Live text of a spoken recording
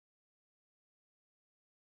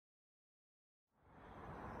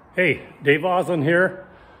Hey, Dave Oslin here.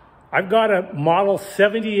 I've got a model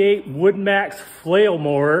 78 WoodMaxx Flail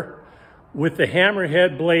Mower with the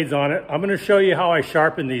hammerhead blades on it. I'm going to show you how I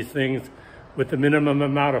sharpen these things with the minimum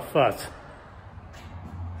amount of fuss.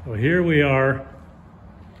 So here we are,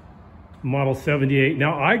 model 78.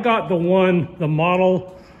 Now I got the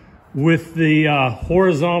model with the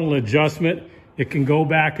horizontal adjustment. It can go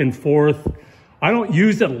back and forth. I don't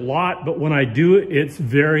use it a lot, but when I do, it's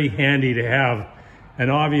very handy to have. And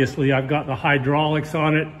obviously I've got the hydraulics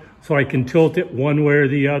on it, so I can tilt it one way or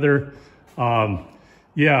the other.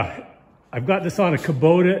 Yeah, I've got this on a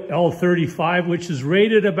Kubota L35, which is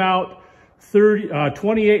rated about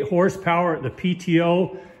 28 horsepower at the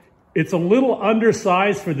PTO. It's a little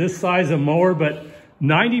undersized for this size of mower, but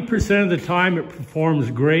 90% of the time it performs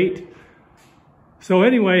great. So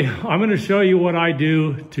anyway, I'm going to show you what I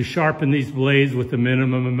do to sharpen these blades with the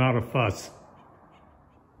minimum amount of fuss.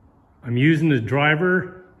 I'm using a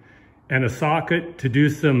driver and a socket to do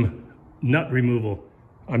some nut removal.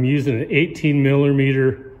 I'm using an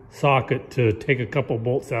 18mm socket to take a couple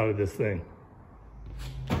bolts out of this thing.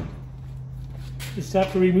 Just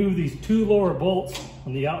have to remove these two lower bolts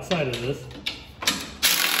on the outside of this.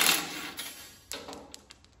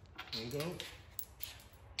 There you go.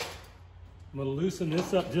 I'm going to loosen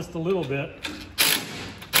this up just a little bit.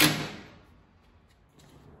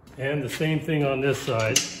 And the same thing on this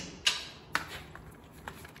side.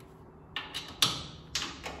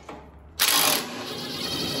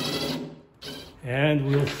 And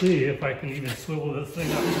we'll see if I can even swivel this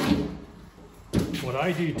thing up. What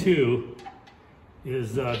I do too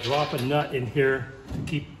is drop a nut in here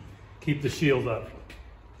to keep the shield up.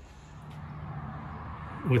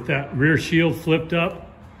 With that rear shield flipped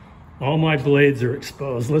up, all my blades are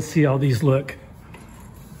exposed. Let's see how these look.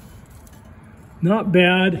 Not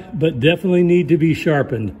bad, but definitely need to be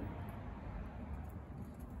sharpened.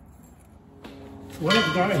 What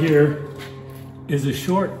I've got here is a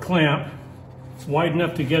short clamp. It's wide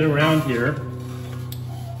enough to get around here.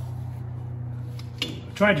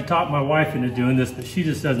 I tried to talk my wife into doing this, but she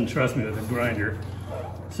just doesn't trust me with a grinder.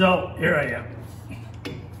 So here I am.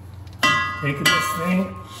 Taking this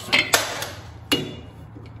thing.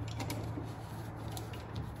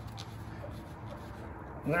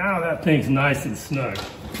 Now that thing's nice and snug.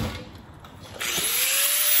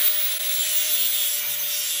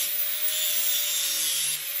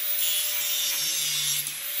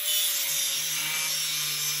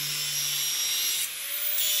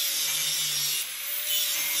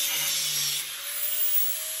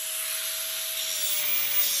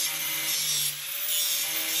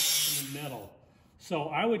 Metal. So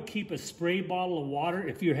I would keep a spray bottle of water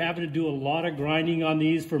if you're having to do a lot of grinding on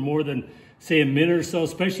these for more than, say, a minute or so,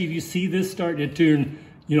 especially if you see this starting to turn,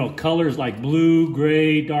 colors like blue,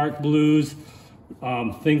 gray, dark blues,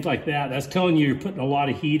 things like that. That's telling you you're putting a lot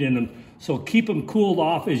of heat in them. So keep them cooled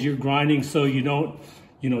off as you're grinding so you don't,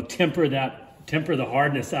 temper the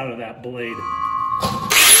hardness out of that blade.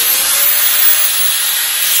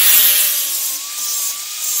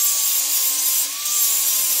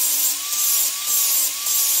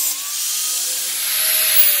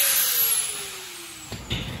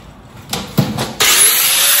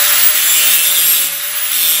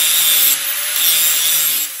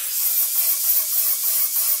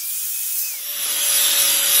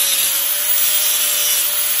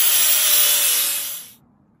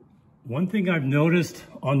 One thing I've noticed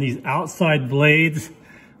on these outside blades,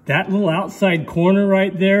 that little outside corner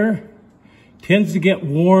right there tends to get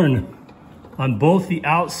worn on both the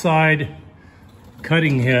outside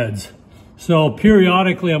cutting heads. So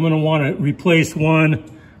periodically I'm going to want to replace one,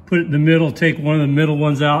 put it in the middle, take one of the middle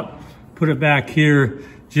ones out, put it back here,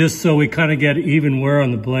 just so we kind of get even wear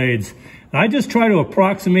on the blades. And I just try to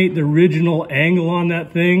approximate the original angle on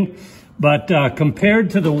that thing. But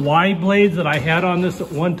compared to the Y blades that I had on this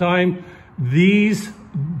at one time, these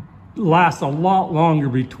last a lot longer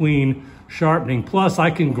between sharpening. Plus,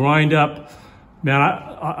 I can grind up. Man,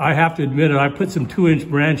 I have to admit it, I put some 2-inch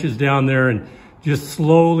branches down there and just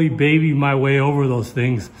slowly baby my way over those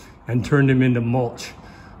things and turned them into mulch.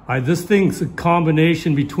 This thing's a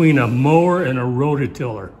combination between a mower and a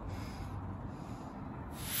rototiller.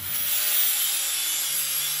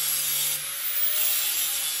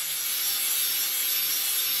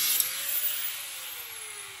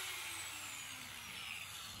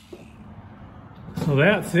 So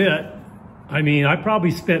that's it. I mean, I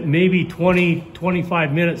probably spent maybe 20,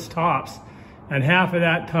 25 minutes tops, and half of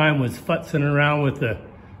that time was futzing around with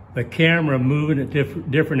the camera, moving at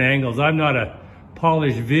different angles. I'm not a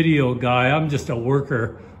polished video guy. I'm just a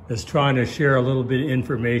worker that's trying to share a little bit of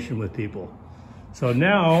information with people. So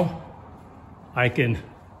now I can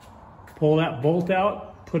pull that bolt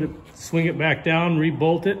out, swing it back down,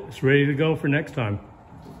 re-bolt it. It's ready to go for next time.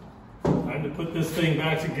 Time to put this thing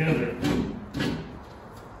back together.